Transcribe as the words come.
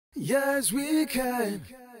Yes, we can.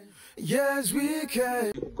 Yes, we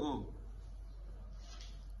can. Go.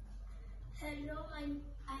 Hello, my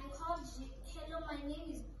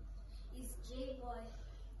name is J Boy.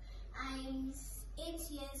 I'm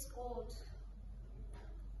 8 years old.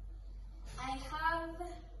 I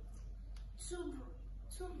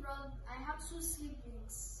have two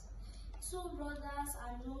siblings, 2 brothers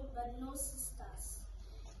and no sisters.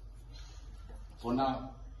 For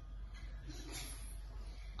now.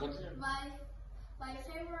 Continue. My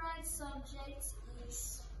favorite subject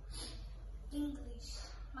is English.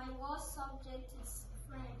 My worst subject is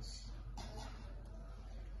French.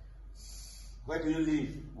 Where do you live?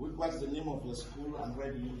 What's the name of your school and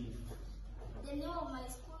where do you live? The name of my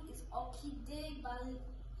school is Okide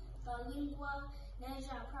Bilingual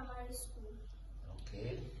Nigeria Primary School.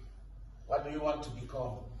 Okay. What do you want to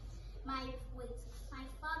become? My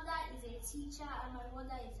father is a teacher and my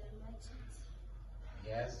mother is a merchant.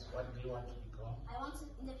 Yes. What do you want to become?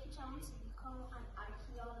 In the future, I want to become an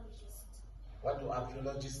archaeologist. What do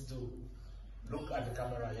archaeologists do? Look at the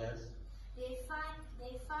camera, yes. They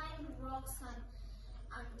find rocks and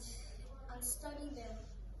study them.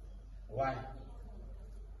 Why?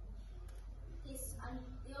 Yes, and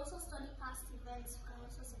they also study past events. You can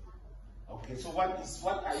also say that. Okay, so what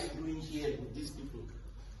are you doing here with these people?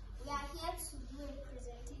 We are here to do a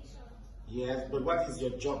presentation. Yes, but what is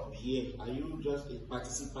your job here? Are you just a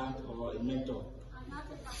participant or a mentor? I'm not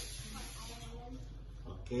a participant, I am a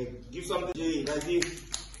mentor. Okay, give something to you, like this.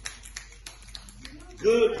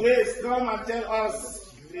 Good, Grace, come and tell us.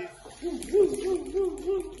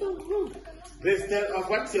 Grace, tell us,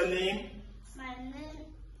 what's your name? My name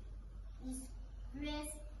is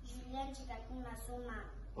Grace Juliette Chikakuna Soma.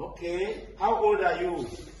 Okay, how old are you?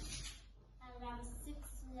 And I'm 6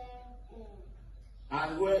 years old.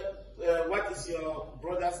 And what is your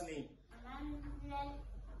brother's name? Emmanuel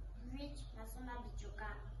Rich Nasoma Bichoka.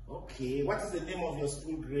 Okay, what is the name of your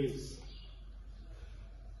school, Grace?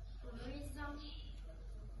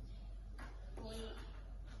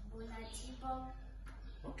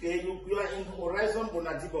 Okay, you are in Horizon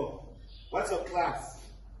Bonadibo. What's your class?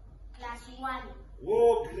 Class 1.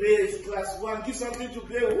 Oh, Grace, class 1. Give something to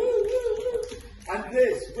Grace. Woo, woo, woo. And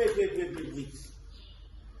Grace, wait.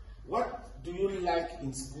 What do you like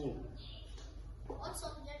in school? What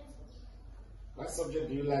subject? What subject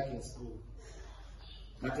do you like in school?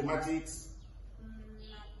 Mathematics?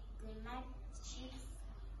 Mathematics.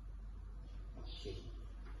 Okay.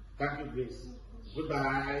 Thank you, Grace.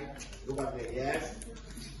 Goodbye. Go back there, yes?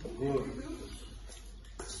 Good.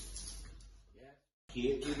 Yeah. Okay.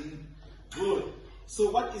 Good. So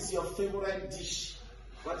what is your favorite dish?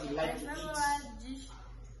 What do you like to eat? My favorite dish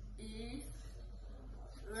is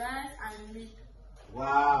rice and meat.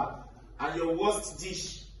 Wow. And your worst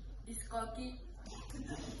dish? Is cookie.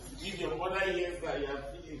 Give your mother ears that you are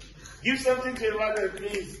feeding. Give something to your mother,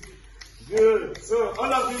 please. Good. So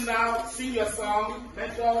all of you now sing your song.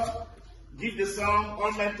 Mentor, give the song.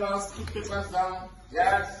 All mentors, keep papers down.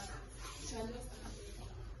 Yes.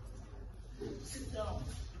 Sit down.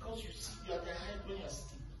 Because you are behind when you are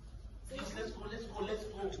sitting. Please, let's go.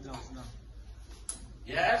 Down.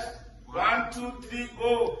 Yes. 1, 2, 3,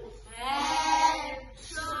 go. Head,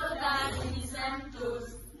 shoulder, knees and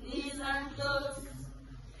toes.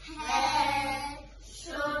 Head,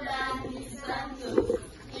 shoulder, knees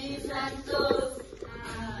and toes.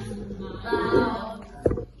 And mouth.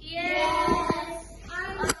 Yes,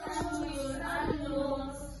 and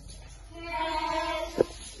nose. Head,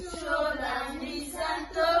 shoulder, knees and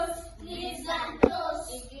toes.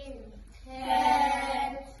 Again.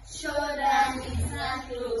 Head, shoulder, knees and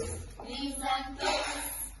toes.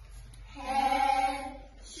 Head,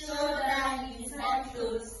 shoulder, knees and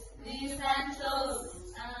toes,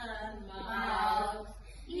 and mouth.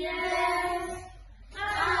 Yes,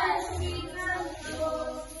 eyes, feet and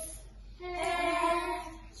toes. Head,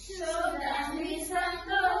 shoulder, knees and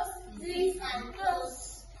toes.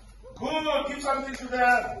 Good. Give something to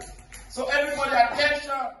them. So everybody,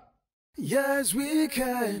 attention. Yes, we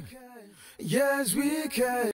can. Yes, we can.